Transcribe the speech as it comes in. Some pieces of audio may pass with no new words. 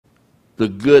the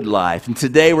good life. And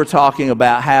today we're talking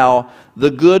about how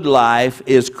the good life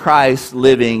is Christ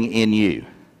living in you.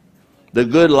 The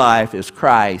good life is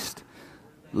Christ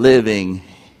living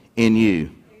in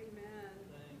you.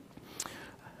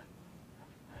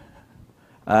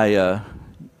 I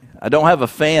don't have a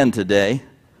fan today,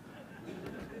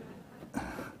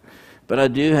 but I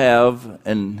do have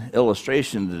an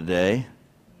illustration today.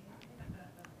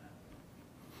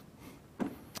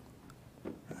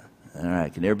 All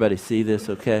right, can everybody see this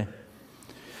okay?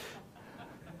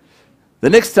 The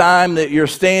next time that you're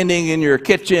standing in your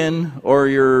kitchen or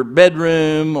your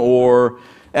bedroom or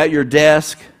at your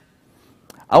desk,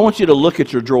 I want you to look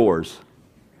at your drawers.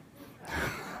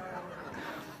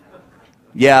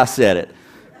 Yeah, I said it.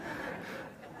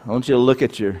 I want you to look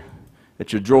at your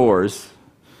drawers.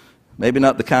 Maybe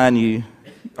not the kind you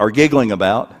are giggling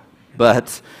about,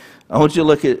 but I want you to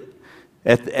look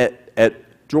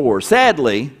at drawers.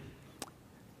 Sadly,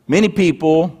 many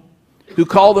people who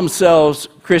call themselves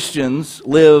Christians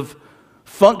live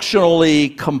functionally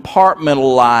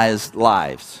compartmentalized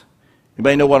lives.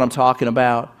 Anybody know what I'm talking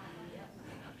about?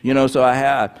 You know, so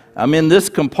I'm in this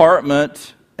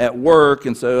compartment at work,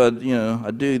 and so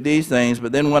I do these things,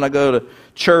 but then when I go to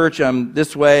church, I'm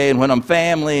this way, and when I'm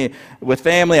with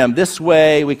family, I'm this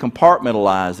way. We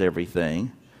compartmentalize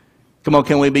everything. Come on,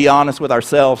 can we be honest with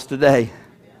ourselves today?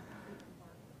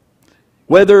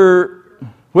 Whether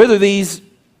these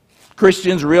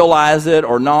Christians realize it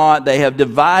or not, they have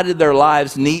divided their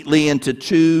lives neatly into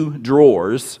two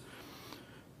drawers: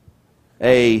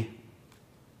 a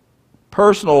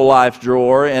personal life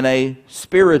drawer and a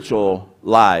spiritual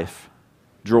life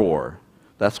drawer.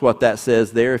 That's what that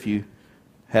says there if you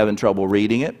having trouble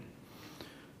reading it.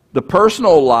 The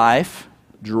personal life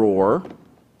drawer,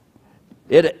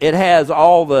 it has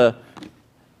all the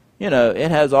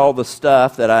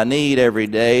stuff that I need every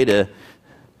day to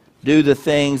do the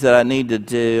things that I need to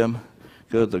do.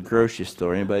 Go to the grocery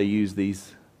store. Anybody use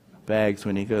these bags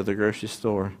when you go to the grocery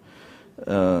store?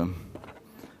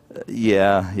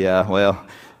 Yeah. Well,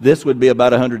 this would be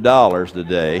about $100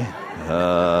 today.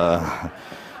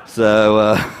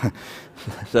 So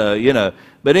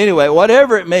But anyway,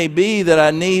 whatever it may be that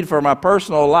I need for my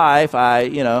personal life, I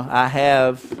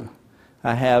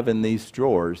have in these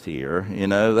drawers here.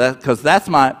 Because that's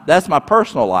my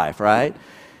personal life, right?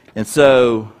 And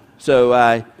so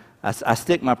I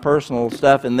stick my personal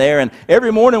stuff in there, and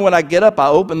every morning when I get up, I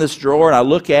open this drawer and I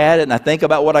look at it and I think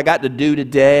about what I got to do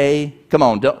today. Come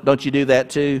on, don't you do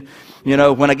that too?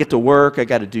 When I get to work, I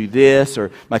got to do this,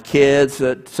 or my kids,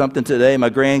 something today,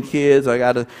 my grandkids, I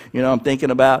got to, I'm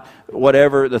thinking about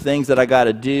whatever, the things that I got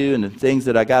to do and the things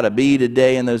that I got to be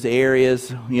today in those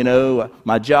areas,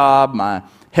 my job, my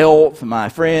health, my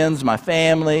friends, my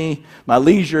family, my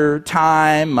leisure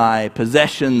time, my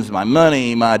possessions, my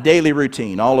money, my daily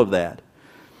routine, all of that.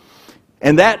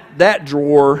 And that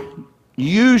drawer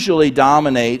usually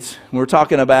dominates. We're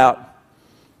talking about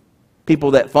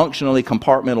people that functionally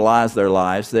compartmentalize their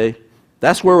lives.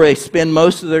 That's where they spend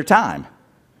most of their time,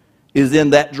 is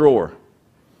in that drawer.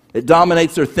 It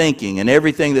dominates their thinking and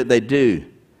everything that they do.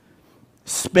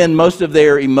 Spend most of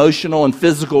their emotional and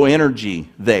physical energy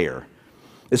there.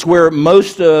 It's where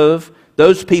most of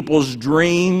those people's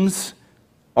dreams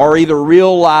are either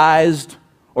realized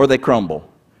or they crumble,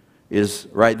 is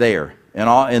right there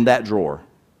in that drawer.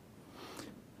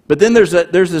 But then there's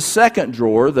a second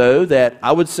drawer, though, that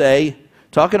I would say,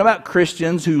 talking about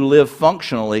Christians who live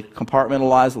functionally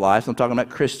compartmentalized lives, I'm talking about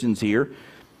Christians here.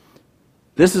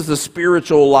 This is the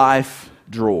spiritual life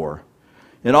drawer.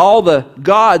 And all the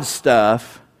God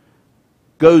stuff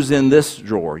goes in this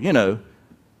drawer.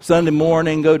 Sunday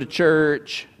morning, go to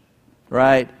church,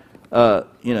 right?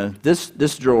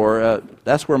 This drawer,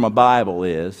 that's where my Bible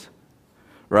is,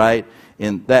 right?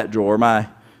 In that drawer, my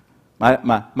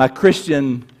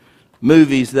Christian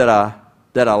movies that I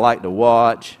like to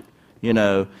watch,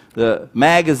 the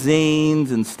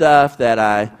magazines and stuff that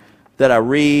I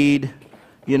read,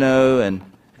 and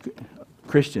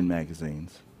Christian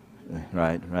magazines,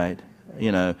 right?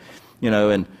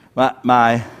 And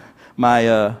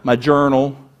my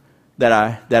journal that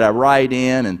I write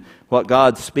in, and what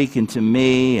God's speaking to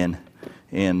me, and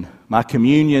my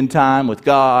communion time with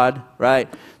God,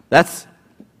 right? That's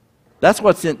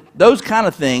what's in, those kind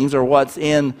of things are what's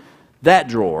in that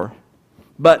drawer.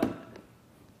 But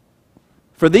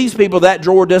for these people, that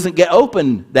drawer doesn't get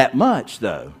open that much,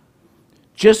 though.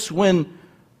 Just when,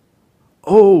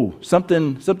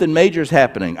 something major is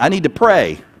happening, I need to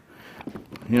pray.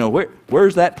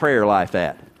 Where's that prayer life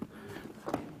at?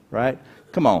 Right?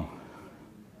 Come on.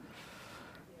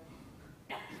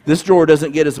 This drawer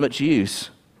doesn't get as much use,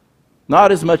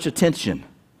 not as much attention.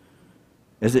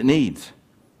 as it needs.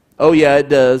 Oh yeah, it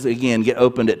does, again, get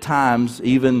opened at times,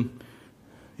 even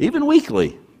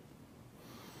weekly.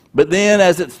 But then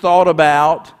as it's thought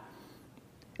about,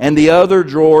 and the other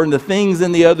drawer and the things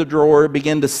in the other drawer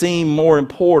begin to seem more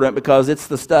important because it's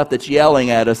the stuff that's yelling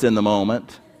at us in the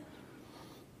moment.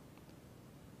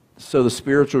 So the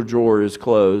spiritual drawer is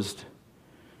closed,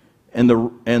 and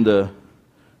the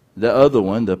other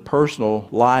one, the personal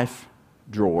life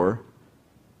drawer,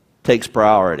 takes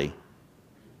priority.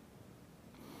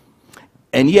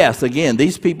 And yes, again,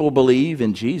 these people believe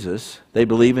in Jesus. They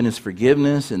believe in His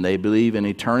forgiveness, and they believe in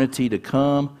eternity to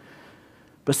come.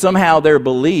 But somehow their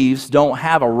beliefs don't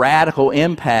have a radical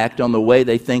impact on the way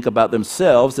they think about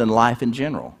themselves and life in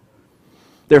general.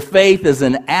 Their faith is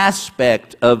an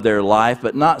aspect of their life,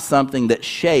 but not something that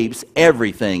shapes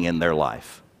everything in their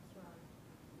life.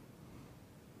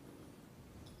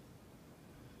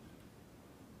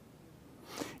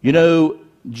 You know,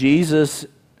 Jesus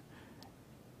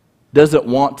doesn't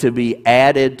want to be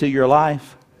added to your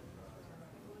life.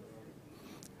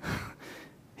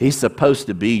 He's supposed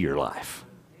to be your life.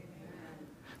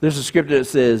 There's a scripture that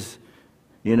says,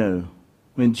 you know,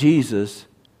 when Jesus,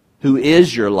 who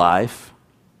is your life,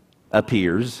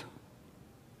 appears.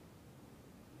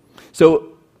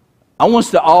 So I want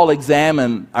us to all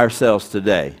examine ourselves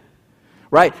today,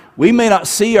 right? We may not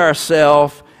see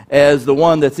ourselves as the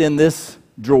one that's in this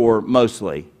drawer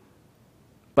mostly,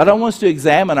 but I want us to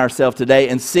examine ourselves today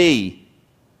and see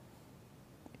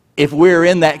if we're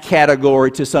in that category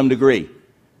to some degree.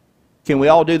 Can we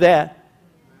all do that?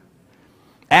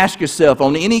 Ask yourself,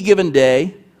 on any given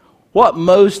day, what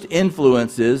most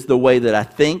influences the way that I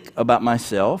think about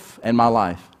myself and my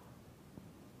life?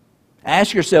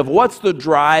 Ask yourself, what's the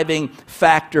driving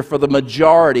factor for the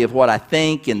majority of what I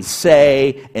think and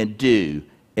say and do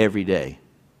every day?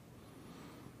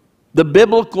 The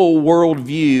biblical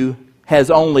worldview has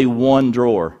only one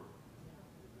drawer,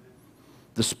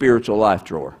 the spiritual life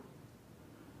drawer.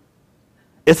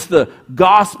 It's the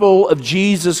gospel of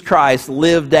Jesus Christ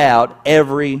lived out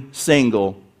every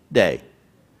single day.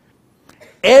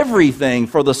 Everything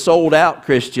for the sold out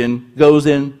Christian goes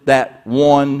in that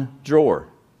one drawer.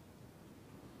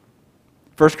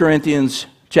 1 Corinthians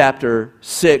chapter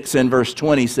 6 and verse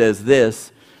 20 says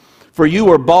this, "For you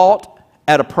were bought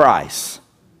at a price.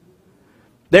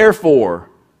 Therefore,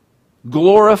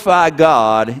 glorify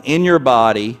God in your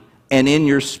body and in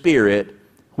your spirit,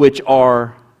 which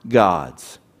are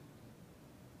God's."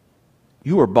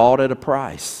 You were bought at a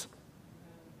price.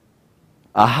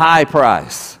 A high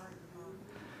price.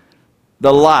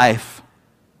 The life,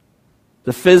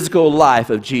 the physical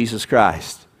life of Jesus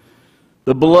Christ.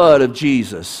 The blood of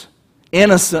Jesus,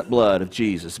 innocent blood of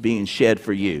Jesus being shed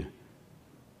for you.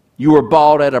 You were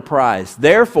bought at a price.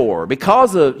 Therefore,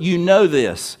 because of you know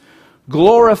this,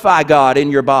 glorify God in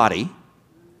your body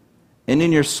and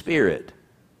in your spirit,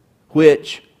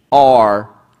 which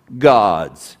are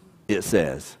God's, it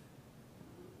says.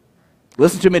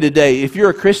 Listen to me today. If you're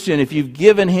a Christian, if you've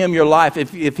given Him your life,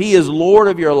 if He is Lord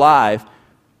of your life,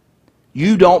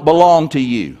 you don't belong to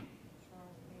you.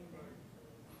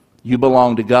 You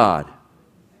belong to God.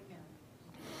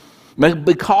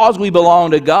 Because we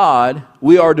belong to God,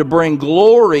 we are to bring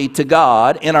glory to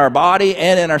God in our body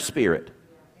and in our spirit.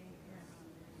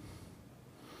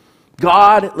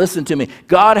 God, listen to me,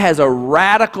 God has a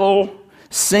radical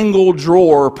single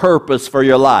drawer purpose for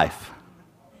your life.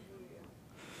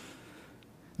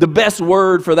 The best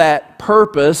word for that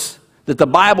purpose that the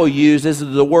Bible uses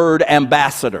is the word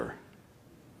ambassador.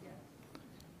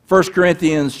 1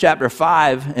 Corinthians chapter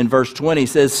 5 and verse 20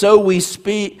 says, so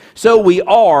we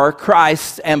are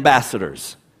Christ's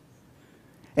ambassadors.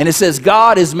 And it says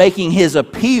God is making His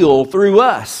appeal through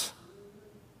us.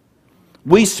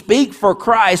 We speak for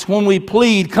Christ when we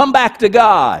plead, come back to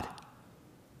God.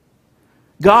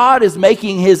 God is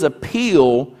making His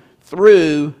appeal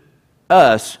through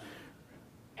us.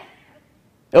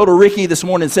 Elder Ricky this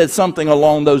morning said something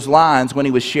along those lines when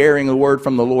he was sharing a word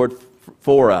from the Lord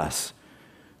for us.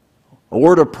 A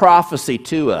word of prophecy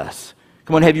to us.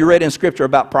 Come on, have you read in Scripture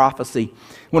about prophecy?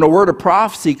 When a word of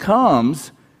prophecy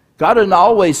comes, God doesn't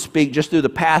always speak just through the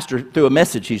pastor, through a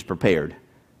message he's prepared.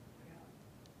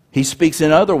 He speaks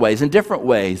in other ways, in different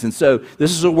ways. And so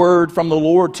this is a word from the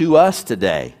Lord to us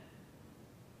today.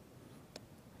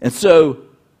 And so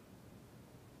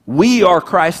we are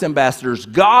Christ's ambassadors.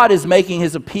 God is making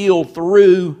His appeal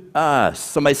through us.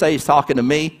 Somebody say He's talking to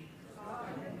me.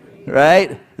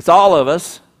 Right? It's all of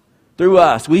us. Through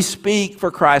us. We speak for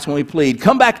Christ when we plead.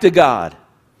 Come back to God.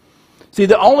 See,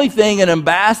 the only thing an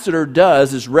ambassador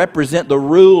does is represent the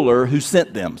ruler who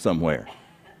sent them somewhere.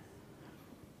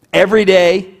 Every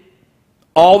day,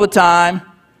 all the time,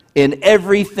 in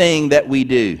everything that we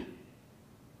do.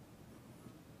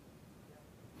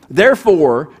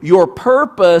 Therefore, your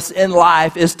purpose in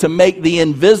life is to make the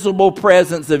invisible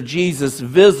presence of Jesus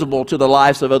visible to the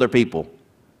lives of other people.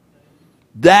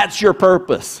 That's your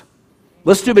purpose.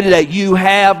 Listen to me today. You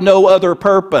have no other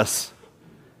purpose.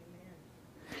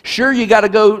 Sure, you got to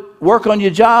go work on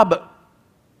your job, but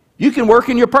you can work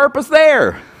in your purpose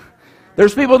there.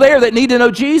 There's people there that need to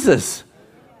know Jesus.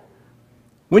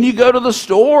 When you go to the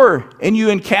store and you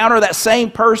encounter that same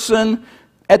person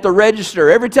at the register,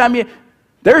 every time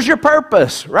there's your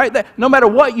purpose, right? No matter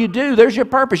what you do, there's your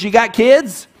purpose. You got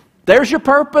kids? There's your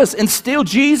purpose. Instill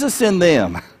Jesus in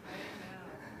them.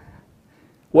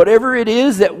 Whatever it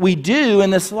is that we do in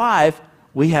this life,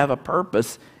 we have a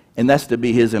purpose, and that's to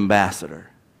be His ambassador.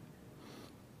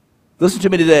 Listen to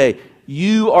me today.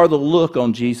 You are the look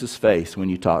on Jesus' face when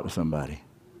you talk to somebody.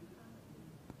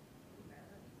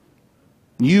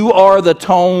 You are the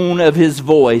tone of His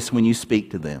voice when you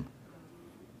speak to them.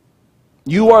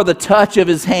 You are the touch of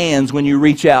His hands when you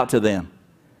reach out to them.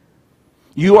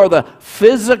 You are the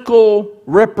physical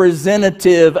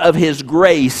representative of His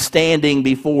grace standing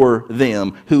before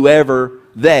them, whoever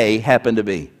they happen to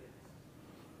be.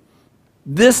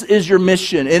 This is your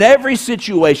mission in every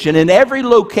situation, in every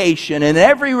location, in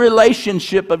every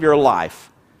relationship of your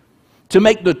life, to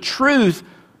make the truth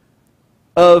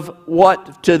of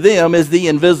what to them is the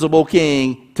invisible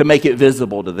King, to make it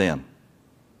visible to them.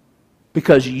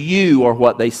 Because you are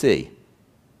what they see.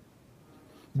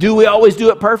 Do we always do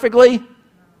it perfectly?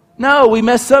 No, we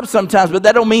mess up sometimes, but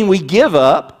that don't mean we give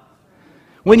up.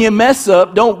 When you mess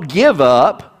up, don't give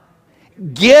up.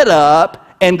 Get up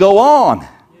and go on.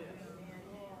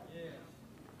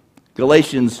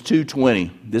 Galatians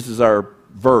 2:20. This is our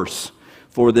verse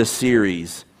for this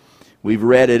series. We've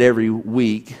read it every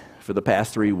week for the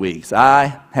past 3 weeks.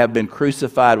 I have been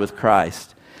crucified with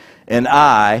Christ, and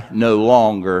I no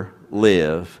longer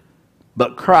live,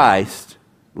 but Christ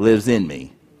lives in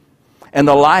me. And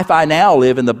the life I now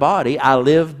live in the body, I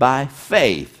live by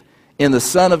faith in the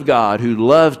Son of God who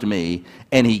loved me,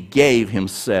 and He gave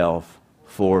Himself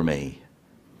for me.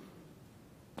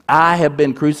 I have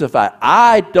been crucified.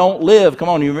 I don't live. Come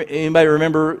on, anybody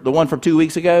remember the one from 2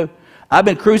 weeks ago? I've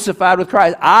been crucified with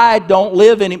Christ. I don't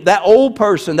live any. That old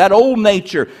person, that old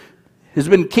nature has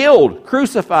been killed,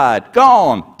 crucified,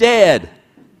 gone, dead.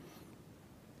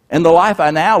 And the life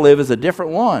I now live is a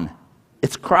different one.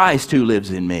 It's Christ who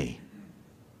lives in me.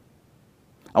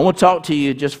 I want to talk to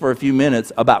you just for a few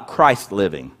minutes about Christ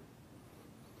living.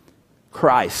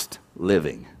 Christ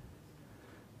living.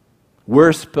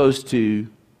 We're supposed to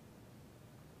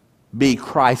be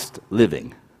Christ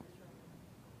living.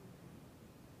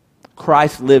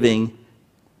 Christ living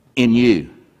in you.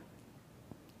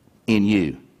 In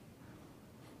you.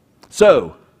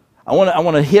 So, I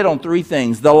want to hit on 3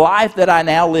 things. The life that I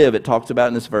now live, it talks about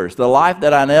in this verse. The life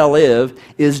that I now live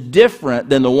is different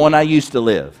than the one I used to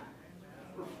live.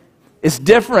 It's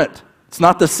different. It's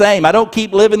not the same. I don't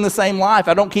keep living the same life.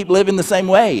 I don't keep living the same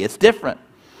way. It's different.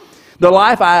 The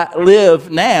life I live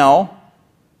now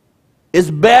is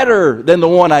better than the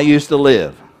one I used to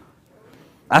live.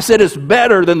 I said it's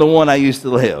better than the one I used to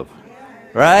live.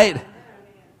 Right?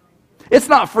 It's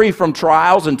not free from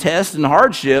trials and tests and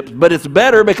hardships, but it's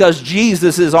better because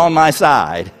Jesus is on my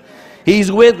side.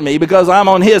 He's with me because I'm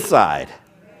on His side.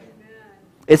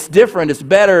 It's different. It's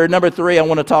better. Number 3 I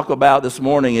want to talk about this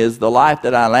morning is the life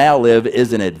that I now live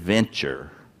is an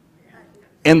adventure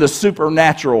in the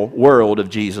supernatural world of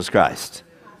Jesus Christ.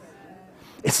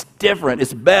 It's different.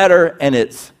 It's better, and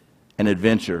it's an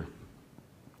adventure.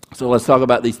 So let's talk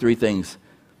about these 3 things.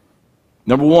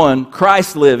 Number 1,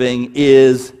 Christ living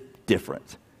is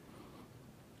different.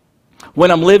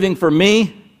 When I'm living for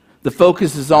me, the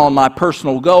focus is on my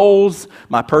personal goals,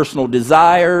 my personal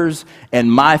desires,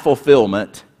 and my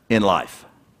fulfillment in life.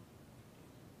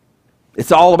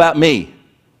 It's all about me.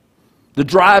 The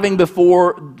driving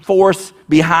force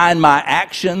behind my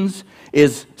actions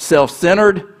is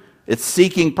self-centered. It's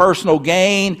seeking personal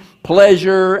gain,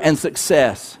 pleasure, and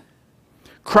success.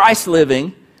 Christ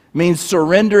living means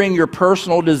surrendering your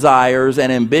personal desires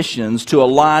and ambitions to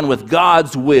align with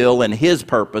God's will and His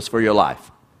purpose for your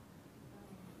life.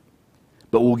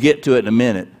 But we'll get to it in a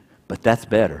minute. But that's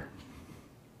better.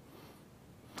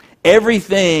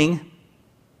 Everything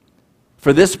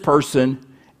for this person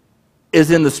is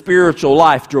in the spiritual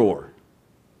life drawer.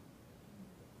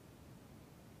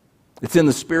 It's in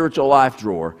the spiritual life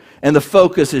drawer. And the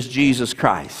focus is Jesus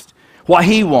Christ. What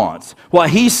He wants, what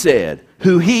He said,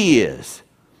 who He is.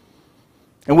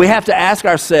 And we have to ask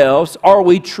ourselves, are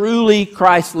we truly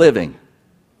Christ living?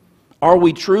 Are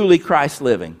we truly Christ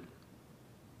living?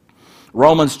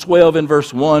 Romans 12 and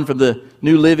verse 1 from the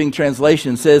New Living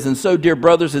Translation says, "And so, dear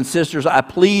brothers and sisters, I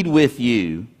plead with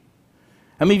you."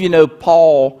 How many of you know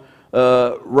Paul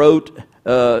wrote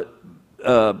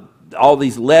all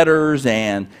these letters,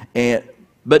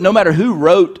 but no matter who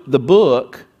wrote the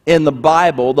book in the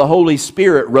Bible, the Holy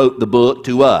Spirit wrote the book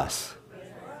to us.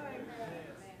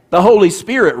 The Holy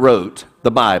Spirit wrote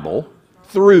the Bible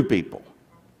through people.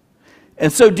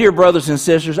 And so, dear brothers and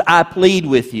sisters, I plead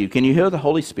with you. Can you hear the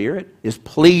Holy Spirit is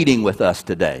pleading with us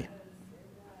today?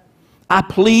 I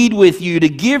plead with you to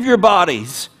give your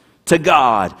bodies to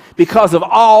God because of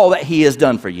all that He has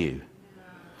done for you.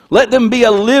 Let them be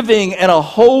a living and a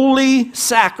holy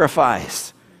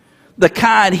sacrifice, the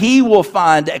kind He will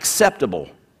find acceptable.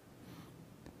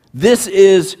 This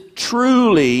is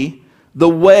truly the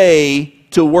way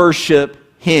to worship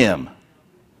Him.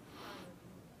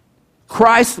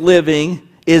 Christ living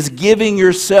is giving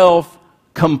yourself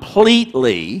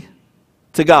completely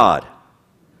to God.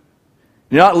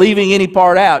 You're not leaving any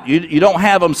part out. You don't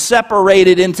have them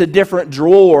separated into different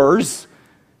drawers.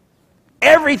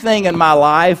 Everything in my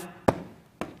life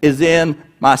is in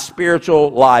my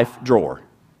spiritual life drawer.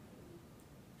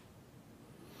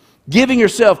 Giving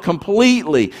yourself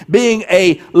completely, being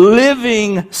a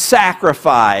living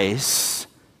sacrifice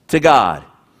to God.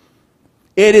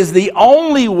 It is the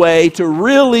only way to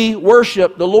really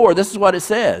worship the Lord. This is what it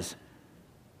says.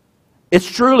 It's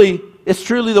truly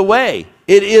the way.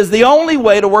 It is the only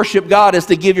way to worship God is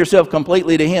to give yourself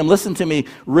completely to Him. Listen to me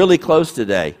really close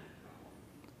today.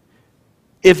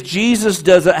 If Jesus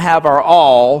doesn't have our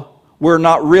all, we're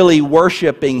not really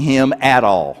worshiping Him at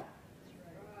all.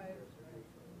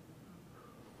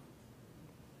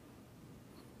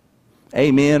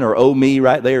 Amen or oh me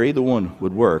right there, either one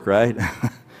would work, right?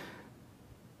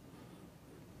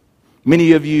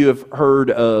 Many of you have heard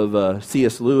of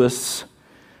C.S. Lewis,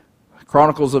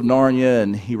 Chronicles of Narnia,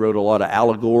 and he wrote a lot of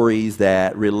allegories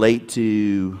that relate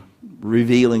to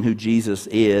revealing who Jesus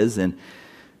is. And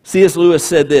C.S. Lewis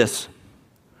said this,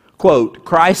 quote,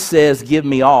 "Christ says, 'Give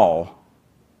me all.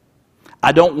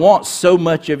 I don't want so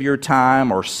much of your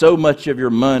time or so much of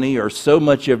your money or so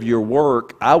much of your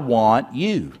work. I want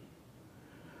you.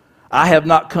 I have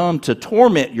not come to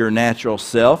torment your natural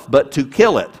self, but to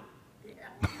kill it.'"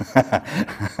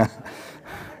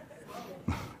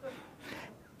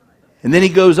 And then he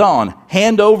goes on,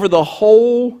 "Hand over the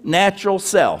whole natural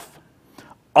self,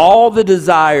 all the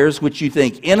desires which you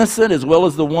think innocent as well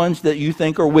as the ones that you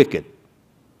think are wicked.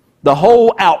 The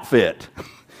whole outfit,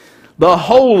 the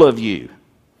whole of you."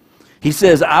 He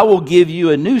says, "I will give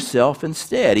you a new self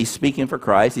instead." He's speaking for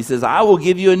Christ. He says, "I will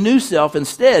give you a new self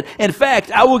instead. In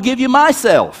fact, I will give you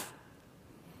myself.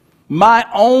 My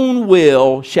own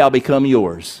will shall become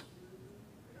yours."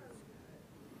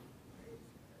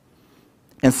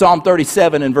 And Psalm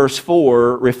 37 and verse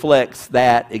 4 reflects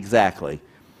that exactly.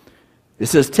 It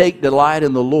says, "Take delight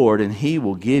in the Lord, and He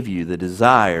will give you the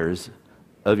desires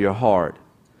of your heart."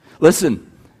 Listen,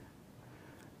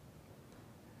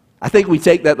 I think we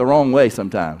take that the wrong way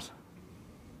sometimes.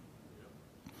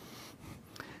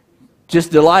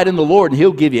 Just delight in the Lord, and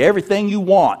He'll give you everything you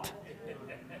want.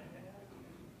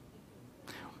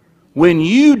 When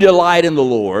you delight in the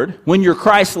Lord, when you're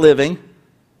Christ living,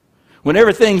 when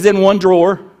everything's in one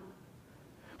drawer,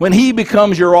 when He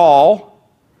becomes your all,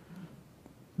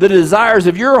 the desires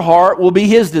of your heart will be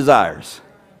His desires.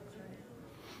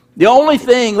 The only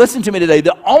thing, listen to me today,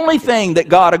 the only thing that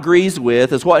God agrees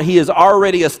with is what He has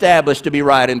already established to be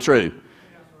right and true.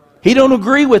 He don't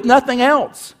agree with nothing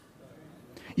else.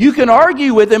 You can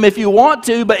argue with Him if you want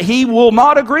to, but He will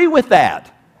not agree with that.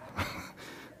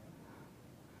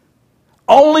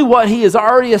 Only what He has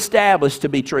already established to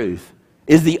be truth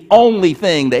is the only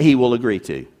thing that He will agree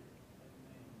to.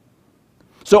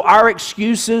 So our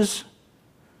excuses,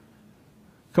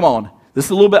 come on, this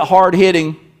is a little bit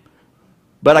hard-hitting,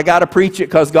 but I got to preach it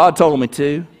because God told me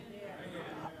to.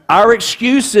 Our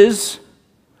excuses,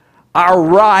 our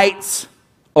rights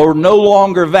are no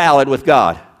longer valid with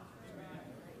God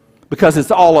because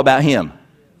it's all about Him.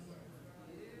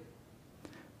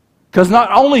 Because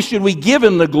not only should we give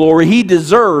Him the glory, He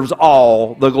deserves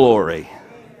all the glory.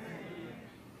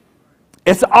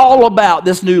 It's all about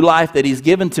this new life that He's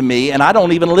given to me, and I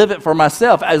don't even live it for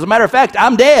myself. As a matter of fact,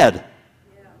 I'm dead.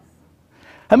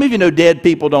 How many of you know dead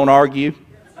people don't argue?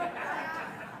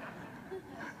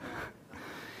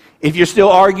 If you're still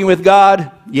arguing with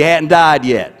God, you hadn't died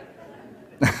yet.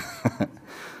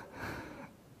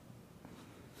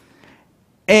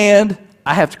 And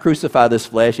I have to crucify this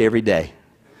flesh every day.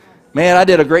 Man, I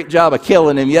did a great job of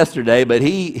killing him yesterday, but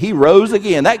he rose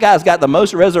again. That guy's got the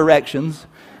most resurrections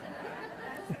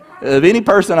of any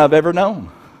person I've ever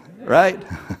known. right?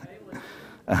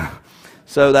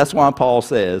 So that's why Paul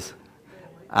says,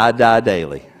 I die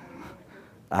daily.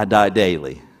 I die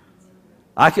daily.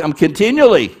 I'm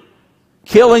continually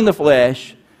killing the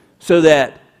flesh so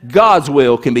that God's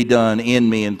will can be done in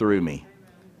me and through me.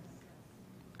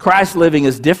 Christ living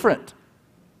is different.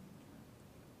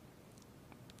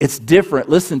 It's different.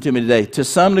 Listen to me today. To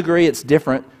some degree, it's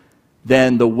different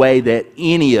than the way that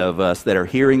any of us that are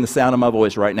hearing the sound of my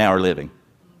voice right now are living.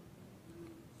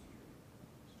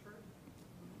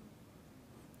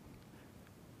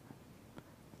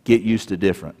 Get used to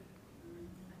different.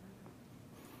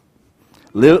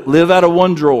 Live out of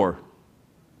one drawer,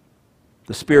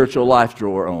 the spiritual life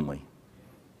drawer only.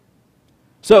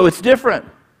 So it's different,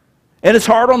 and it's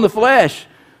hard on the flesh.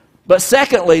 But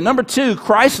secondly, number two,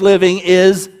 Christ living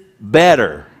is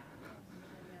better.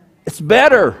 It's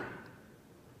better.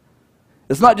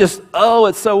 It's not just, oh,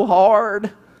 it's so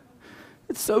hard.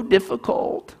 It's so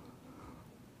difficult.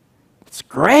 It's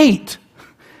great.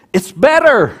 It's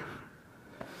better.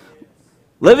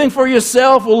 Living for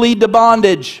yourself will lead to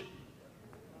bondage.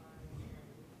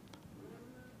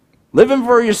 Living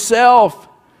for yourself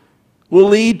will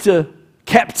lead to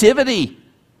captivity,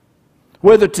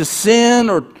 whether to sin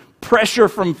or pressure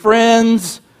from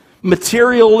friends,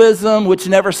 materialism which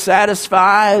never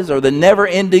satisfies, or the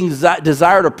never-ending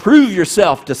desire to prove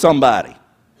yourself to somebody,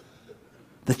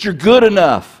 that you're good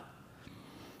enough.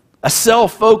 A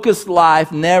self-focused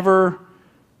life never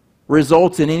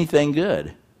results in anything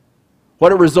good.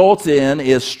 What it results in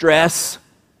is stress,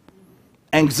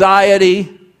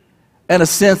 anxiety, and a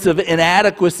sense of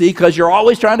inadequacy because you're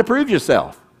always trying to prove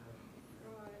yourself.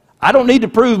 I don't need to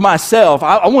prove myself.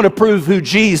 I want to prove who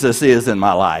Jesus is in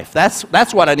my life. That's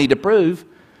what I need to prove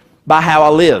by how I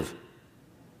live.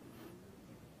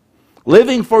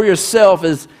 Living for yourself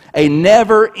is a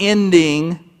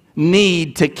never-ending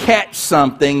need to catch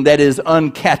something that is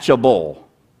uncatchable.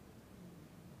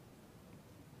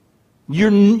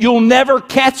 You'll never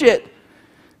catch it.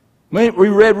 We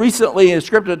read recently a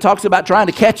scripture that talks about trying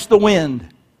to catch the wind.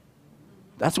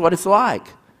 That's what it's like.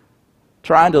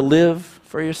 Trying to live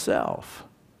for yourself.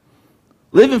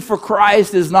 Living for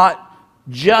Christ is not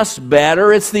just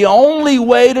better, it's the only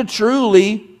way to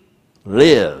truly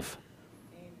live.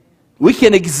 We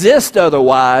can exist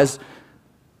otherwise,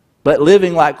 but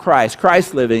living like Christ,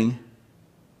 Christ living,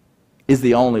 is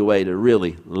the only way to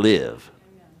really live.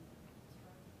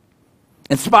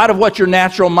 In spite of what your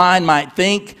natural mind might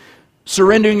think,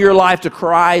 surrendering your life to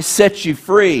Christ sets you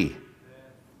free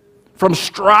from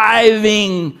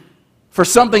striving for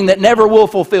something that never will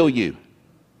fulfill you.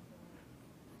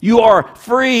 You are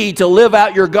free to live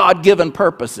out your God-given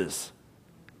purposes.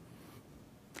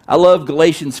 I love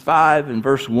Galatians 5 and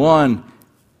verse 1.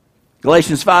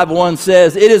 Galatians 5:1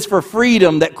 says, "It is for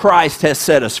freedom that Christ has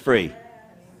set us free.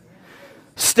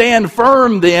 Stand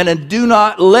firm then, and do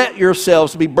not let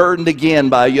yourselves be burdened again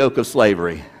by a yoke of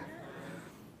slavery."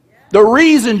 The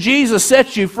reason Jesus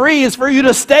sets you free is for you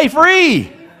to stay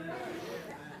free.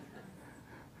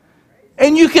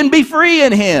 And you can be free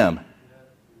in Him.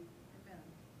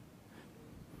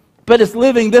 But it's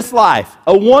living this life,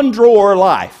 a one-drawer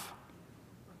life.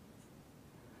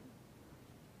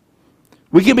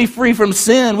 We can be free from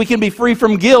sin. We can be free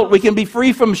from guilt. We can be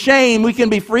free from shame. We can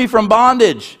be free from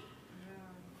bondage.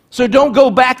 So don't go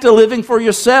back to living for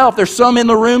yourself. There's some in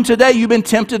the room today, you've been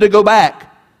tempted to go back.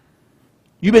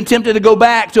 You've been tempted to go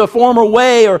back to a former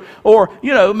way, or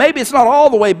maybe it's not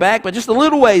all the way back, but just a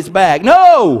little ways back.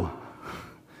 No!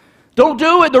 Don't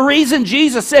do it. The reason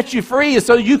Jesus set you free is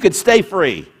so you could stay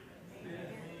free.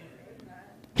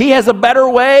 He has a better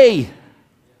way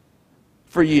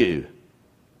for you.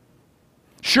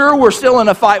 Sure, we're still in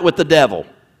a fight with the devil,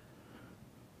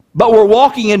 but we're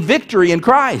walking in victory in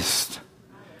Christ,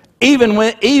 even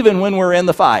when we're in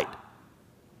the fight.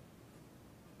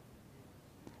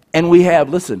 And we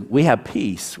have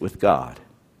peace with God.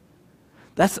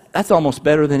 That's almost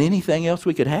better than anything else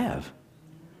we could have.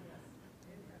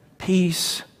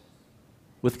 Peace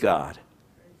with God.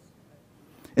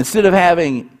 Instead of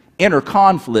having inner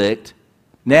conflict,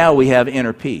 now we have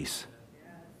inner peace.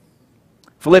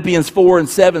 Philippians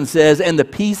 4:7 says, "And the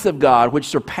peace of God, which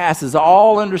surpasses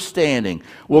all understanding,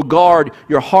 will guard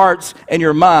your hearts and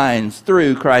your minds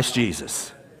through Christ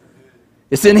Jesus."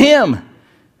 It's in Him.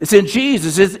 It's in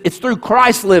Jesus. It's through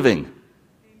Christ living.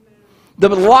 The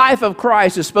life of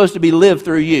Christ is supposed to be lived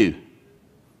through you.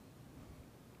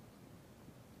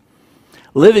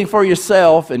 Living for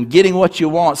yourself and getting what you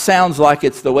want sounds like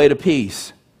it's the way to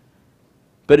peace,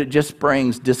 but it just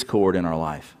brings discord in our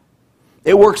life.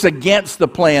 It works against the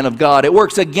plan of God. It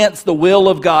works against the will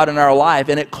of God in our life,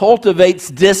 and it cultivates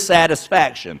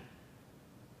dissatisfaction.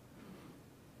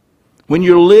 When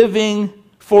you're living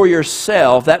for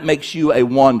yourself, that makes you a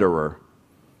wanderer.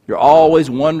 You're always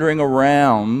wandering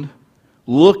around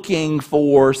looking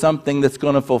for something that's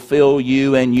going to fulfill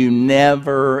you, and you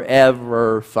never,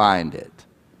 ever find it.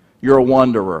 You're a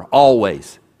wanderer,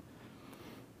 always.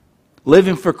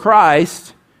 Living for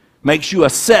Christ makes you a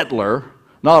settler,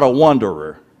 not a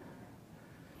wanderer.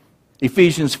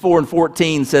 Ephesians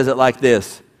 4:14 says it like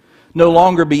this: "No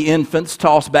longer be infants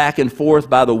tossed back and forth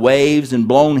by the waves and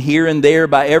blown here and there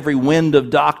by every wind of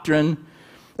doctrine,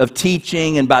 of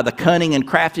teaching, and by the cunning and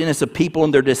craftiness of people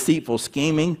and their deceitful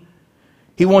scheming."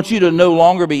 He wants you to no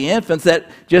longer be infants that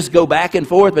just go back and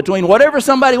forth between whatever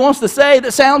somebody wants to say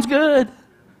that sounds good.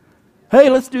 Hey,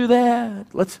 let's do that.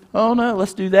 Let's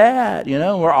do that. You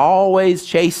know, we're always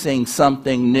chasing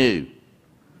something new.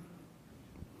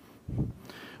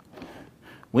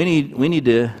 We need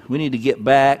to get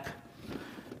back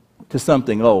to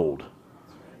something old.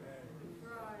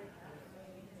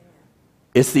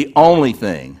 It's the only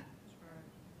thing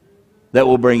that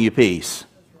will bring you peace,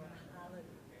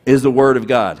 is the Word of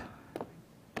God.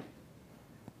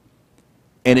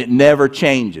 And it never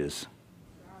changes.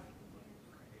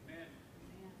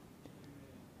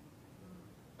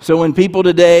 So when people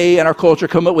today in our culture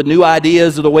come up with new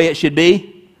ideas of the way it should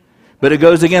be, but it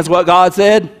goes against what God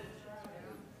said,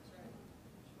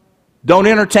 don't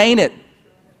entertain it.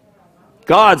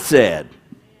 God said.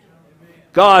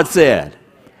 God said.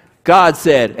 God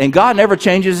said. And God never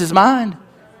changes His mind.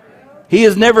 He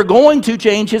is never going to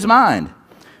change His mind.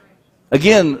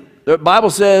 Again, the Bible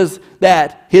says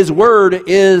that His Word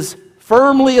is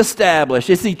firmly established.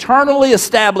 It's eternally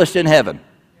established in heaven.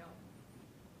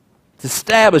 It's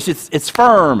established. It's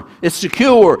firm. It's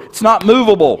secure. It's not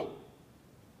movable.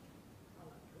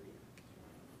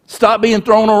 Stop being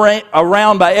thrown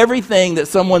around by everything that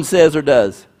someone says or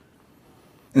does.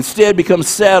 Instead, become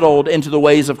settled into the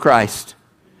ways of Christ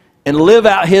and live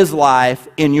out His life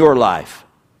in your life.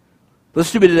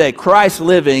 Listen to me today. Christ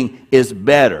living is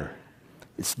better.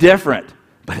 It's different,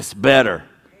 but it's better.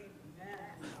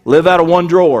 Live out of one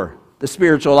drawer, the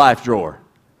spiritual life drawer.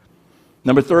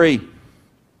 Number 3,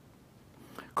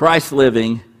 Christ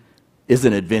living is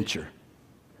an adventure.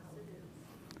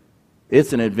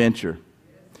 It's an adventure.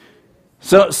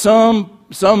 So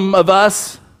some of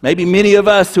us, maybe many of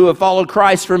us who have followed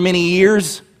Christ for many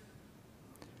years,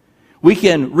 we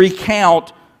can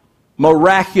recount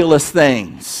miraculous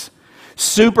things,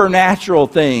 supernatural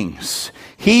things,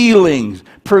 healings,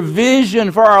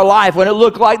 provision for our life when it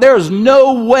looked like there is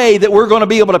no way that we're going to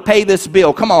be able to pay this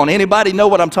bill. Come on, anybody know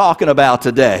what I'm talking about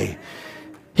today?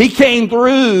 He came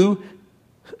through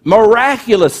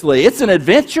miraculously. It's an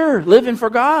adventure living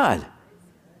for God.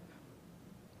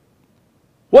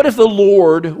 What if the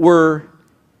Lord were,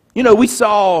 we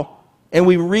saw and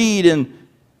we read in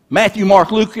Matthew, Mark,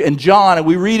 Luke, and John, and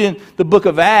we read in the book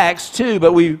of Acts too,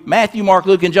 but Matthew, Mark,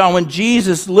 Luke, and John, when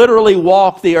Jesus literally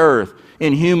walked the earth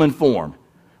in human form,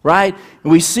 right?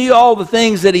 And we see all the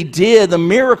things that He did, the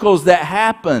miracles that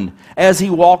happened as He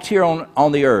walked here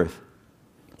on the earth.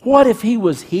 What if He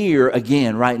was here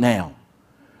again right now?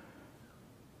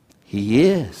 He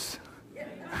is.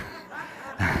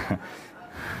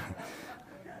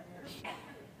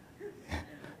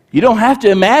 You don't have to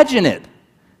imagine it.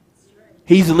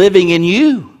 He's living in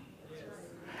you.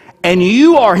 And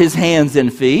you are His hands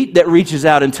and feet that reaches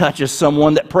out and touches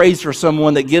someone, that prays for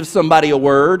someone, that gives somebody a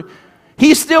word.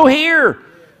 He's still here.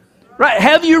 Right?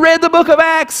 Have you read the book of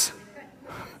Acts?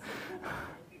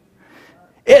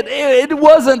 It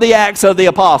wasn't the Acts of the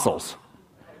apostles.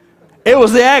 It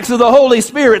was the Acts of the Holy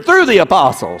Spirit through the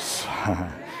apostles.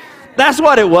 That's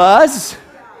what it was.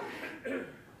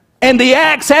 And the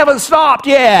acts haven't stopped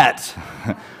yet.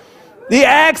 The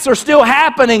acts are still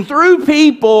happening through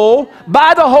people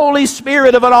by the Holy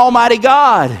Spirit of an almighty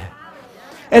God.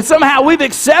 And somehow we've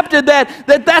accepted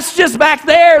that's just back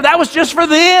there. That was just for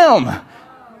them.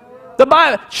 The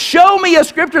Bible, show me a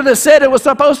scripture that said it was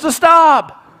supposed to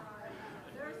stop.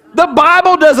 The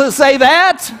Bible doesn't say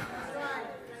that.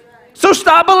 So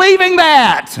stop believing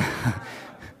that.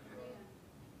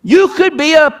 You could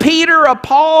be a Peter, a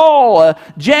Paul, a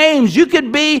James. You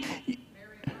could be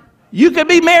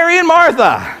Mary and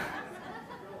Martha.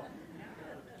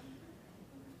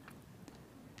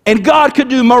 And God could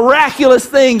do miraculous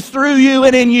things through you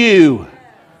and in you.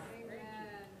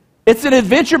 It's an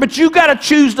adventure, but you've got to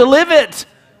choose to live it.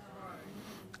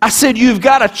 I said you've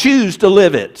got to choose to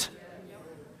live it.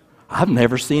 I've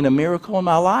never seen a miracle in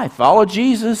my life. Follow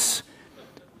Jesus.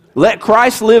 Let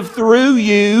Christ live through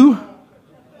you.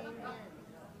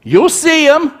 You'll see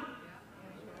Him.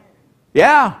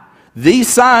 Yeah. These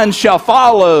signs shall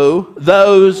follow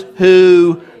those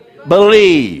who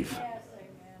believe.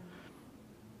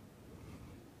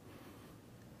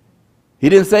 He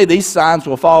didn't say these signs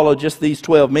will follow just these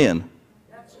 12 men.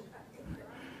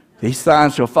 These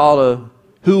signs shall follow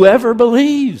whoever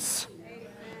believes.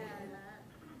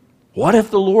 What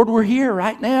if the Lord were here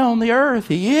right now on the earth?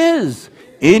 He is.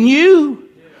 In you.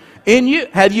 In you.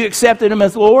 Have you accepted Him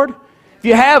as Lord? If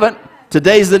you haven't,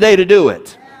 today's the day to do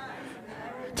it.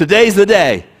 Today's the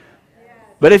day.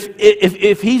 But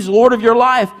if He's Lord of your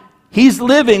life, He's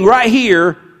living right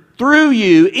here through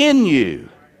you, in you.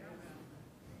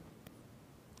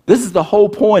 This is the whole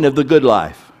point of the good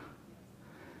life.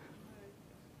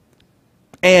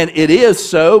 And it is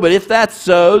so, but if that's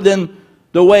so, then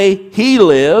the way He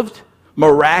lived,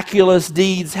 miraculous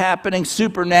deeds happening,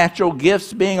 supernatural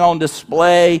gifts being on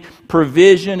display,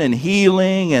 provision and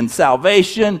healing and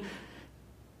salvation.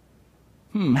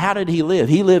 How did He live?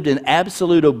 He lived in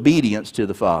absolute obedience to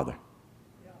the Father.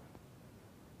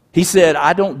 He said,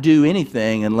 I don't do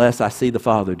anything unless I see the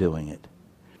Father doing it.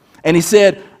 And He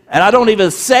said, and I don't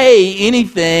even say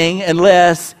anything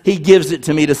unless He gives it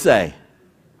to me to say.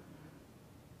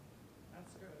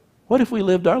 What if we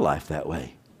lived our life that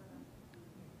way?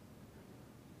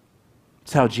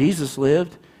 It's how Jesus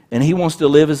lived, and He wants to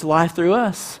live His life through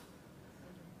us.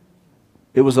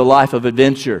 It was a life of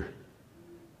adventure.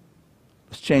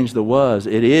 Let's change the was.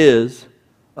 It is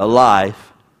a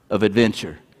life of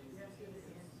adventure.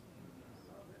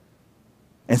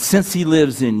 And since He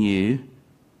lives in you,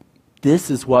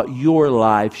 this is what your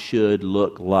life should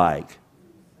look like.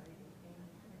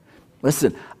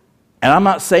 Listen, and I'm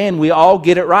not saying we all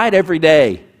get it right every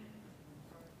day.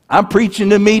 I'm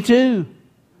preaching to me too.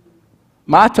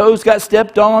 My toes got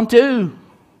stepped on too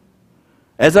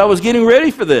as I was getting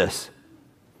ready for this.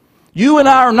 You and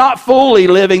I are not fully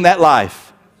living that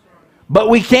life. But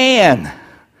we can.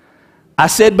 I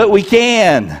said, but we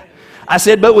can. I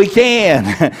said, but we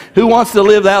can. Who wants to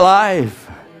live that life?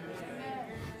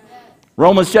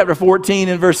 Romans chapter 14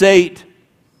 and verse 8.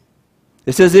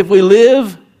 It says, if we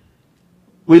live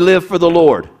for the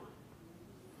Lord.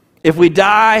 If we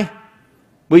die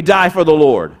for the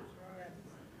Lord.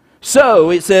 So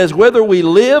it says, whether we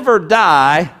live or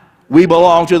die, we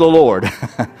belong to the Lord.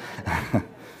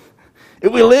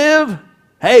 If we live,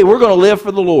 hey, we're going to live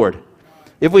for the Lord.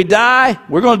 If we die,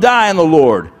 we're going to die in the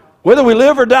Lord. Whether we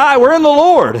live or die, we're in the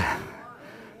Lord.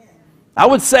 I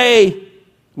would say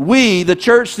we, the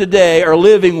church today, are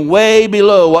living way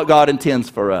below what God intends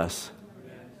for us.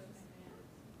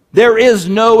 There is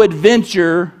no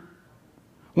adventure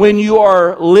when you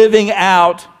are living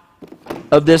out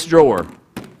of this drawer,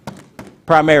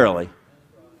 primarily.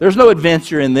 There's no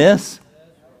adventure in this.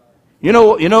 You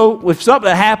know, if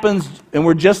something happens and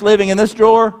we're just living in this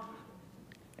drawer,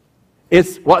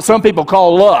 it's what some people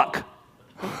call luck.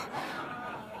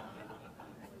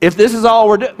 If this is all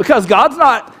we're doing, because God's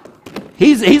not,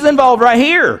 He's involved right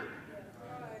here.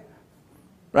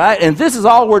 Right? And if this is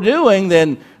all we're doing,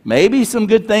 then maybe some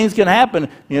good things can happen,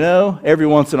 every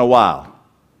once in a while.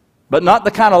 But not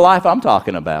the kind of life I'm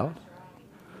talking about.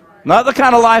 Not the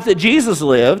kind of life that Jesus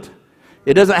lived.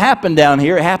 It doesn't happen down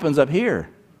here, it happens up here.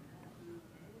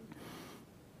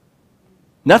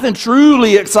 Nothing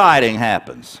truly exciting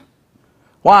happens.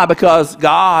 Why? Because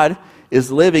God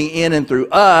is living in and through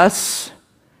us.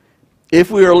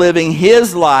 If we are living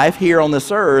His life here on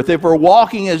this earth, if we're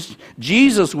walking as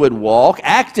Jesus would walk,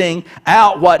 acting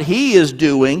out what He is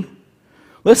doing,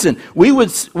 listen, we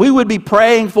would be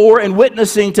praying for and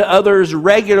witnessing to others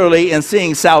regularly and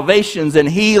seeing salvations and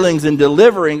healings and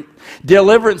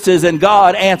deliverances and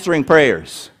God answering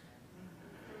prayers.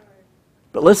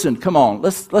 But listen, come on,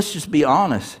 let's just be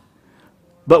honest.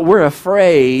 But we're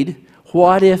afraid,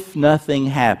 what if nothing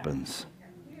happens?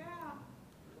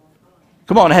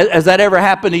 Come on, has that ever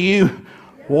happened to you?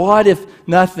 What if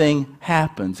nothing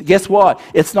happens? Guess what?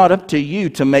 It's not up to you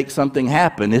to make something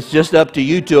happen. It's just up to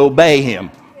you to obey Him.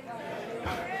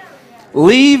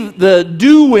 Leave the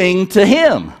doing to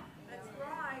Him.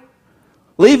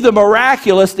 Leave the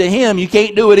miraculous to Him. You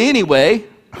can't do it anyway.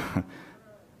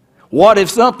 What if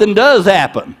something does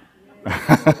happen?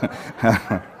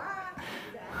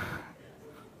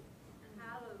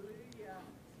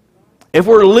 If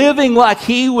we're living like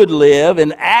He would live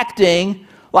and acting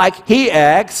like He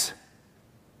acts,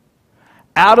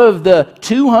 out of the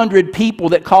 200 people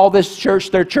that call this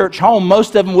church their church home,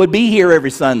 most of them would be here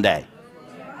every Sunday.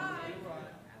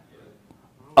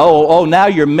 Oh, now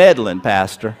you're meddling,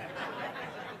 Pastor.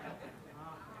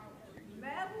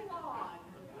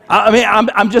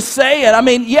 I'm just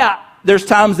saying, yeah, there's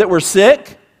times that we're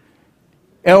sick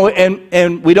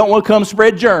and we don't want to come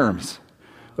spread germs.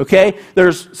 Okay?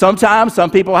 Sometimes some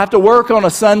people have to work on a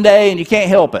Sunday and you can't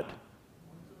help it.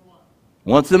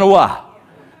 Once in a while.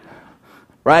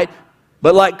 Right?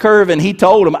 But like Curvin, he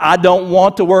told them, I don't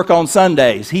want to work on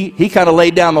Sundays. He kind of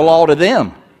laid down the law to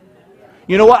them.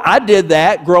 You know what? I did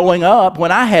that growing up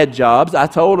when I had jobs. I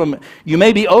told them, you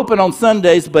may be open on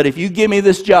Sundays, but if you give me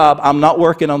this job, I'm not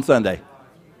working on Sunday.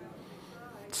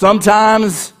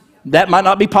 Sometimes that might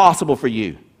not be possible for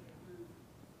you.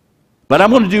 But I'm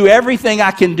going to do everything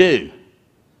I can do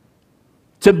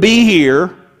to be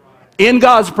here in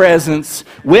God's presence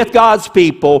with God's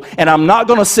people, and I'm not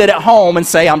going to sit at home and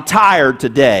say, I'm tired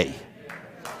today.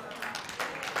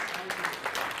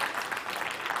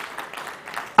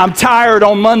 I'm tired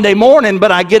on Monday morning,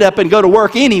 but I get up and go to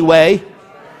work anyway.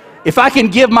 If I can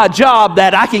give my job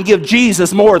that, I can give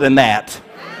Jesus more than that.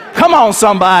 Come on,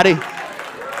 somebody.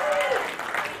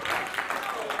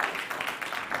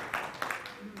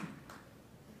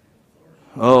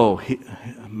 Oh,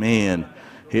 man.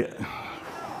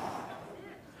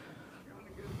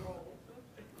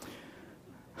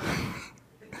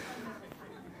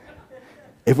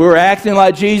 If we were acting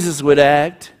like Jesus would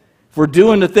act, if we're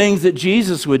doing the things that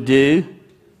Jesus would do,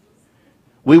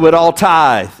 we would all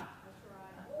tithe.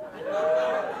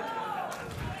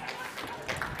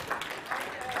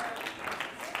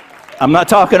 I'm not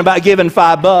talking about giving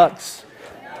 $5.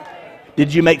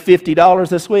 Did you make $50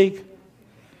 this week?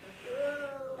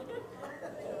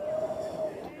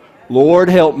 Lord,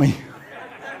 help me.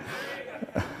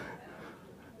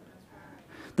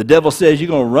 The devil says you're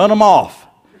going to run them off.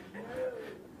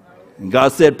 And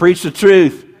God said, preach the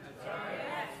truth.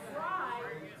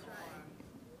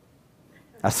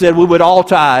 I said we would all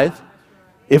tithe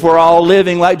if we're all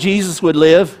living like Jesus would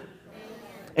live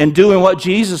and doing what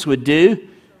Jesus would do.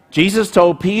 Jesus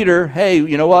told Peter, hey,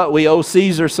 you know what? We owe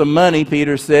Caesar some money,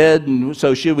 Peter said, and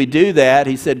so should we do that?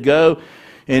 He said, go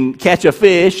and catch a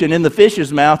fish, and in the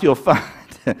fish's mouth you'll find.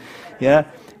 Yeah.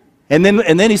 And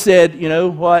then he said, you know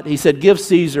what? He said, give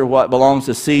Caesar what belongs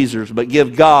to Caesar's, but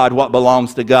give God what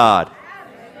belongs to God.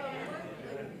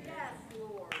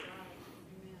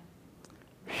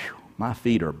 Whew, my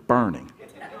feet are burning.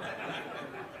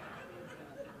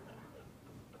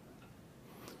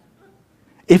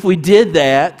 If we did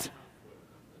that,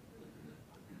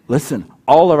 listen,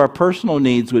 all of our personal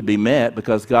needs would be met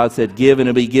because God said, give and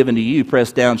it'll be given to you,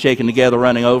 pressed down, shaken together,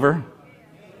 running over.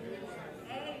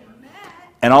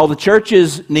 And all the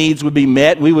church's needs would be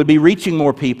met. We would be reaching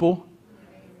more people.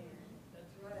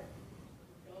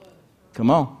 Come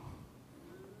on.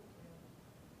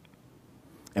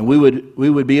 And we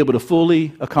would be able to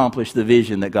fully accomplish the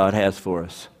vision that God has for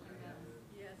us.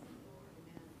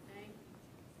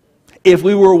 If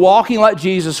we were walking like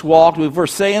Jesus walked, if we're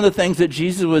saying the things that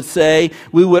Jesus would say,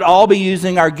 we would all be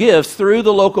using our gifts through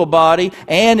the local body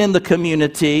and in the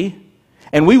community.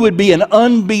 And we would be an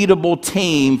unbeatable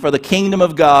team for the kingdom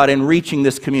of God and reaching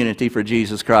this community for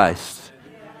Jesus Christ.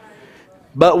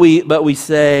 But we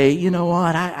say, you know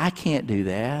what, I can't do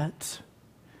that.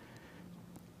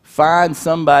 Find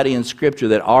somebody in Scripture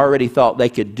that already thought they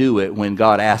could do it when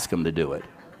God asked them to do it.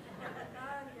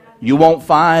 You won't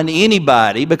find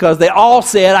anybody because they all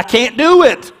said, I can't do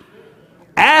it.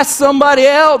 Ask somebody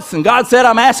else. And God said,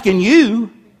 I'm asking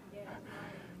you.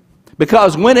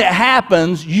 Because when it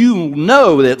happens, you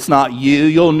know that it's not you.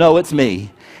 You'll know it's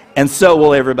me. And so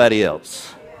will everybody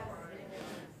else.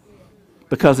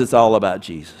 Because it's all about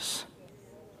Jesus.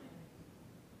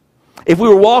 If we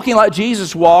were walking like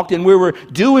Jesus walked and we were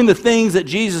doing the things that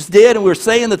Jesus did and we were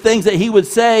saying the things that he would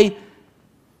say,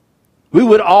 we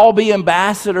would all be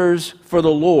ambassadors for the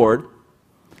Lord.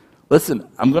 Listen,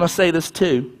 I'm going to say this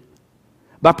too.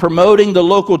 By promoting the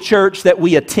local church that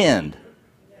we attend.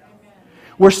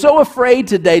 We're so afraid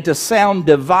today to sound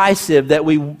divisive that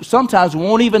we sometimes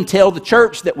won't even tell the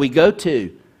church that we go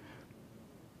to.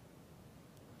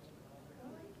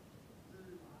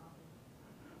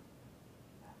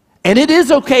 And it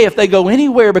is okay if they go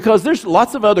anywhere because there's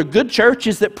lots of other good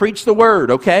churches that preach the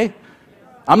word, okay?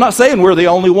 I'm not saying we're the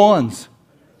only ones.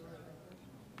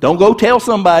 Don't go tell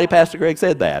somebody Pastor Greg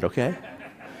said that, okay?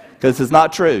 Because it's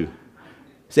not true.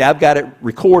 See, I've got it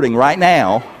recording right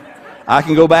now. I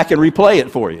can go back and replay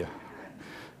it for you,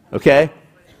 okay?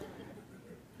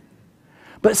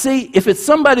 But see, if it's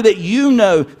somebody that you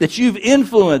know, that you've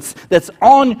influenced, that's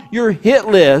on your hit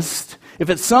list, if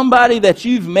it's somebody that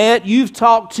you've met, you've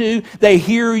talked to, they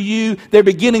hear you, they're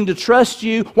beginning to trust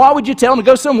you, why would you tell them to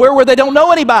go somewhere where they don't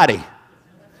know anybody?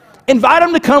 Invite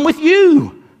them to come with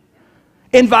you.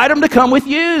 Invite them to come with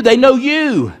you. They know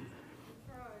you.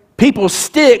 People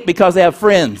stick because they have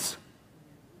friends.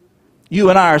 You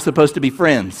and I are supposed to be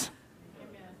friends.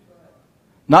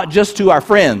 Not just to our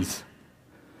friends.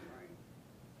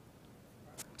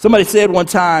 Somebody said one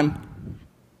time,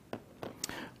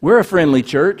 we're a friendly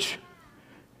church.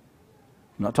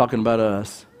 I'm not talking about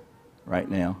us right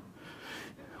now.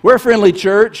 We're a friendly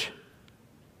church.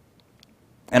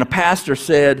 And a pastor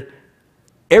said,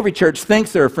 every church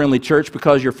thinks they're a friendly church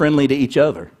because you're friendly to each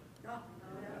other.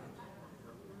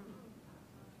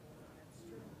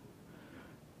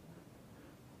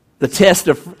 The test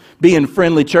of being a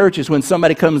friendly church is when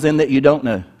somebody comes in that you don't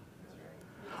know.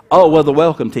 Oh, well, the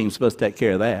welcome team's supposed to take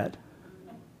care of that.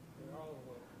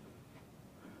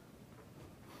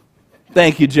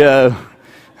 Thank you, Joe.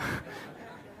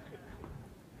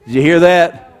 Did you hear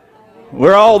that?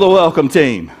 We're all the welcome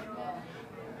team.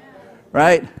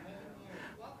 Right?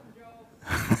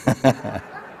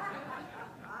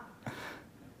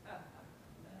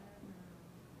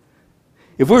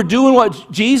 If we're doing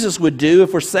what Jesus would do,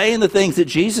 if we're saying the things that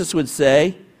Jesus would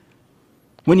say,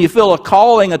 when you feel a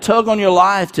calling, a tug on your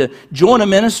life to join a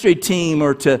ministry team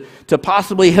or to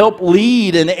possibly help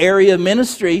lead an area of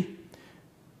ministry,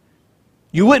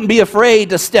 you wouldn't be afraid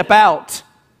to step out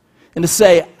and to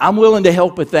say, I'm willing to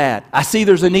help with that. I see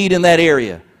there's a need in that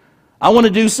area. I want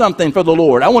to do something for the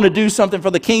Lord. I want to do something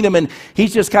for the kingdom, and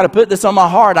He's just kind of put this on my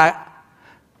heart.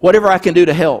 Whatever I can do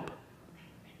to help.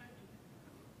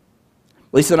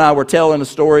 Lisa and I were telling a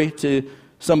story to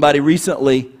somebody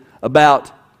recently about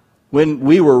when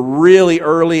we were really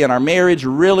early in our marriage,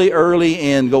 really early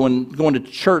in going to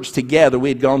church together. We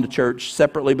had gone to church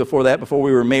separately before that, before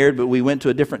we were married, but we went to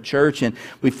a different church, and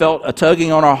we felt a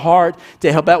tugging on our heart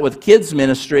to help out with kids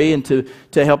ministry and to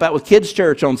help out with kids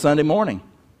church on Sunday morning.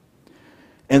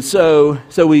 And so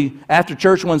we, after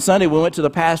church one Sunday, we went to the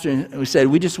pastor and we said,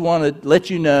 we just want to let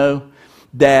you know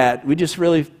that we just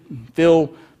really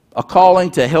feel a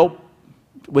calling to help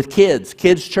with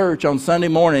kids church on Sunday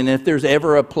morning, if there's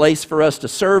ever a place for us to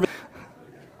serve.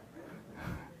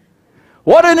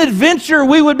 What an adventure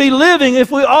we would be living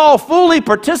if we all fully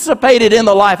participated in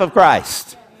the life of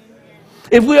Christ.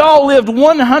 If we all lived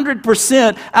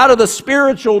 100% out of the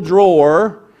spiritual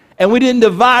drawer and we didn't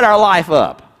divide our life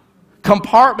up.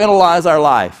 Compartmentalize our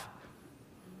life.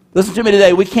 Listen to me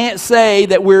today. We can't say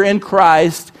that we're in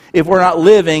Christ if we're not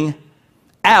living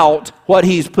out what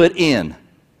He's put in.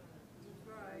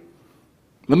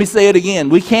 Let me say it again.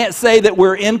 We can't say that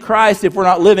we're in Christ if we're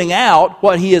not living out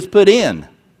what He has put in.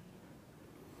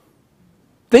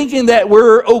 Thinking that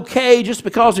we're okay just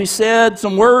because we said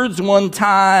some words one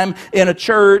time in a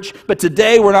church, but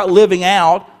today we're not living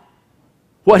out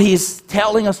what He's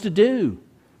telling us to do.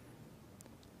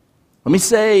 Let me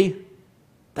say,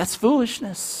 that's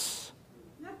foolishness.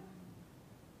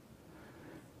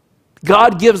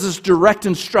 God gives us direct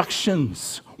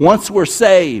instructions once we're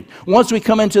saved. Once we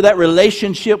come into that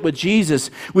relationship with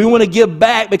Jesus, we want to give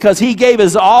back because He gave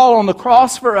His all on the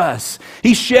cross for us.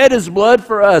 He shed His blood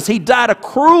for us. He died a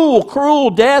cruel, cruel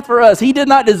death for us. He did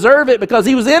not deserve it because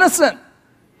He was innocent.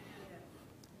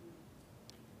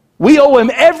 We owe Him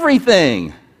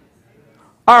everything.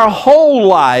 Our whole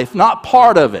life, not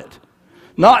part of it.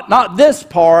 Not this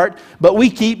part, but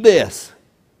we keep this.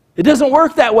 It doesn't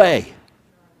work that way.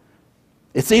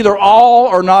 It's either all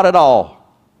or not at all.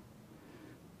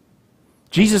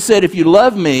 Jesus said, if you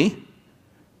love me,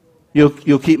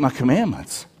 you'll keep my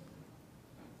commandments.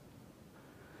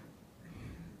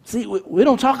 See, we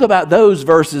don't talk about those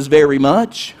verses very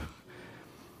much.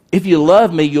 If you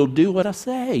love me, you'll do what I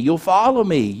say. You'll follow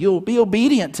me. You'll be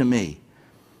obedient to me.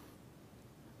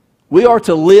 We are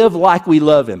to live like we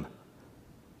love Him.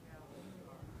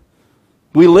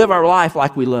 We live our life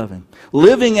like we love Him.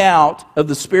 Living out of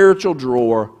the spiritual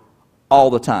drawer all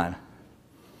the time.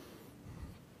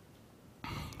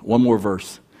 One more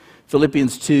verse.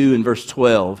 Philippians 2 and verse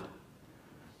 12.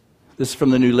 This is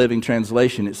from the New Living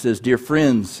Translation. It says, Dear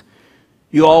friends,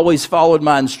 you always followed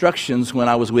my instructions when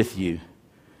I was with you.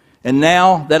 And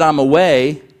now that I'm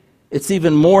away, it's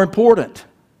even more important.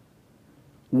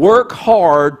 Work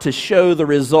hard to show the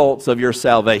results of your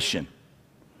salvation.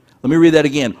 Let me read that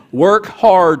again. Work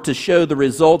hard to show the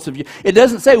results of you. It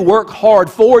doesn't say work hard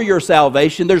for your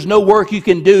salvation. There's no work you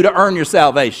can do to earn your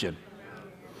salvation.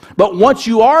 But once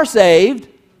you are saved,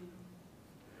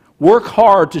 work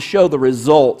hard to show the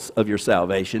results of your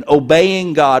salvation,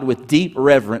 obeying God with deep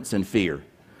reverence and fear.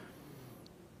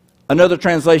 Another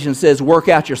translation says, work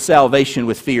out your salvation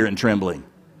with fear and trembling.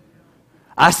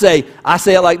 I say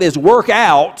it like this, work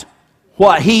out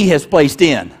what He has placed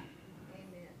in.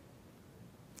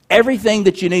 Everything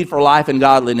that you need for life and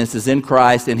godliness is in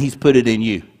Christ, and He's put it in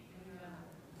you.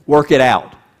 Work it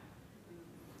out.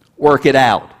 Work it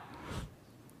out.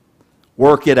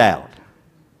 Work it out.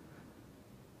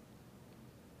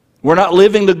 We're not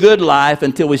living the good life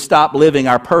until we stop living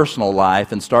our personal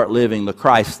life and start living the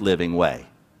Christ-living way.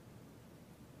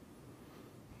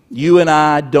 you and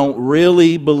I don't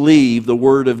really believe the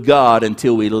Word of God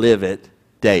until we live it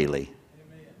daily.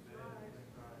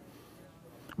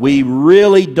 We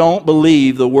really don't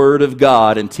believe the Word of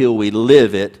God until we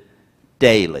live it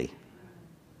daily.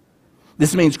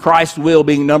 This means Christ's will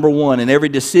being number one in every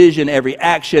decision, every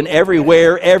action,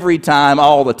 everywhere, every time,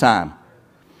 all the time.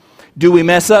 Do we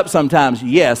mess up sometimes?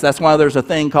 Yes. That's why there's a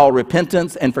thing called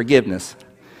repentance and forgiveness.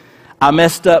 I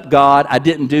messed up, God. I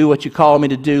didn't do what you called me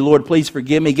to do. Lord, please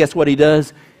forgive me. Guess what He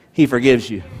does? He forgives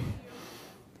you.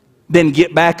 Then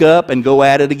get back up and go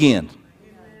at it again.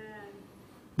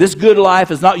 This good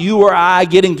life is not you or I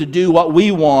getting to do what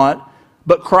we want,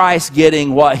 but Christ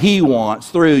getting what He wants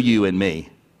through you and me.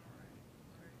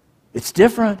 It's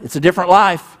different. It's a different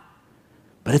life.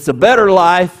 But it's a better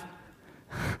life.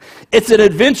 It's an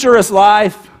adventurous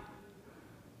life.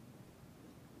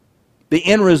 The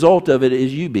end result of it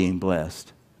is you being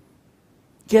blessed.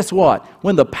 Guess what?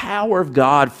 When the power of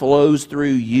God flows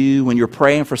through you, when you're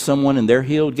praying for someone and they're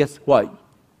healed, guess what?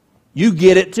 You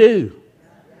get it too.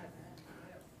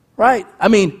 Right? I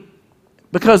mean,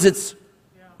 because it's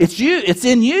you, it's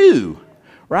in you,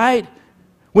 right?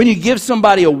 When you give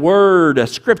somebody a word, a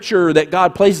scripture that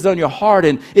God places on your heart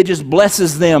and it just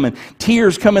blesses them and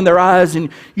tears come in their eyes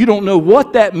and you don't know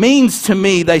what that means to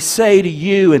me, they say to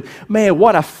you, and man,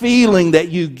 what a feeling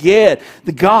that you get.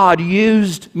 The God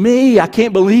used me. I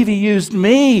can't believe He used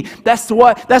me. That's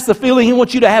the feeling He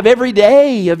wants you to have every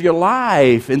day of your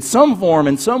life in some form,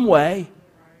 in some way.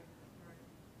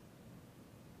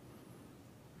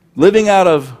 Living out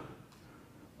of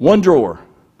one drawer.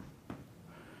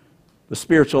 The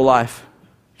spiritual life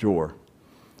drawer.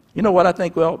 You know what I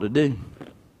think we ought to do?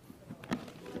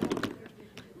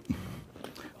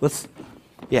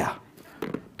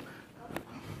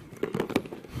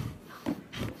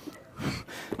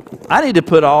 I need to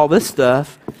put all this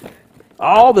stuff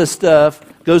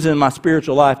goes in my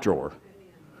spiritual life drawer.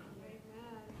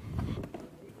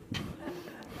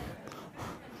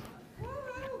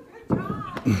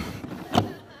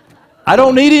 I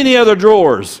don't need any other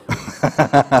drawers.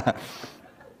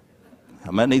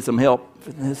 I might need some help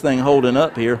with this thing holding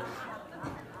up here.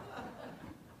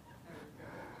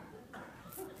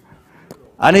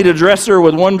 I need a dresser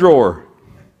with one drawer.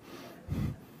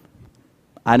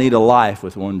 I need a life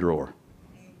with one drawer.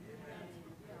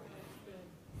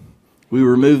 We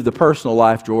remove the personal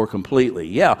life drawer completely.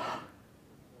 Yeah,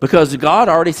 because God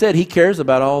already said He cares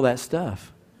about all that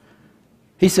stuff.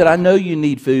 He said, I know you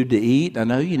need food to eat. I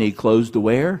know you need clothes to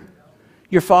wear.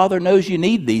 Your Father knows you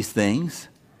need these things.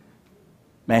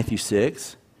 Matthew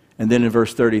 6. And then in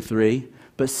verse 33,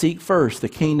 but seek first the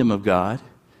kingdom of God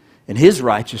and His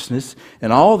righteousness,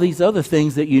 and all these other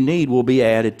things that you need will be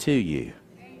added to you.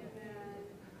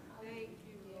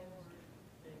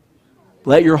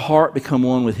 Let your heart become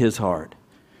one with His heart.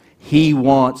 He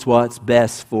wants what's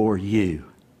best for you.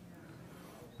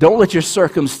 Don't let your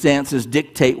circumstances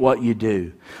dictate what you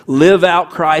do. Live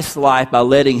out Christ's life by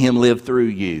letting Him live through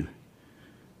you.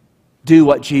 Do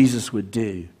what Jesus would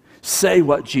do. Say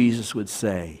what Jesus would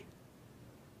say.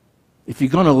 If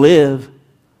you're going to live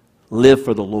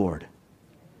for the Lord.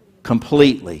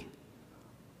 Completely.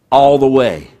 All the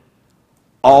way.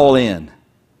 All in.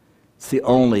 It's the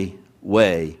only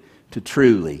way to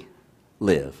truly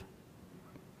live.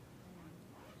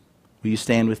 Will you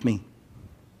stand with me?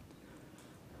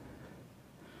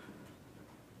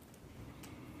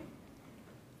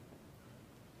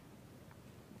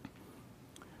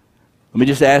 Let me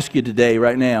just ask you today,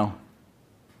 right now,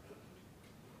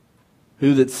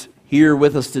 who that's here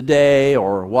with us today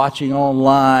or watching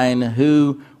online,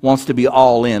 who wants to be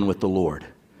all in with the Lord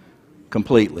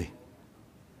completely?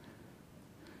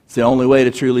 It's the only way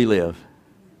to truly live.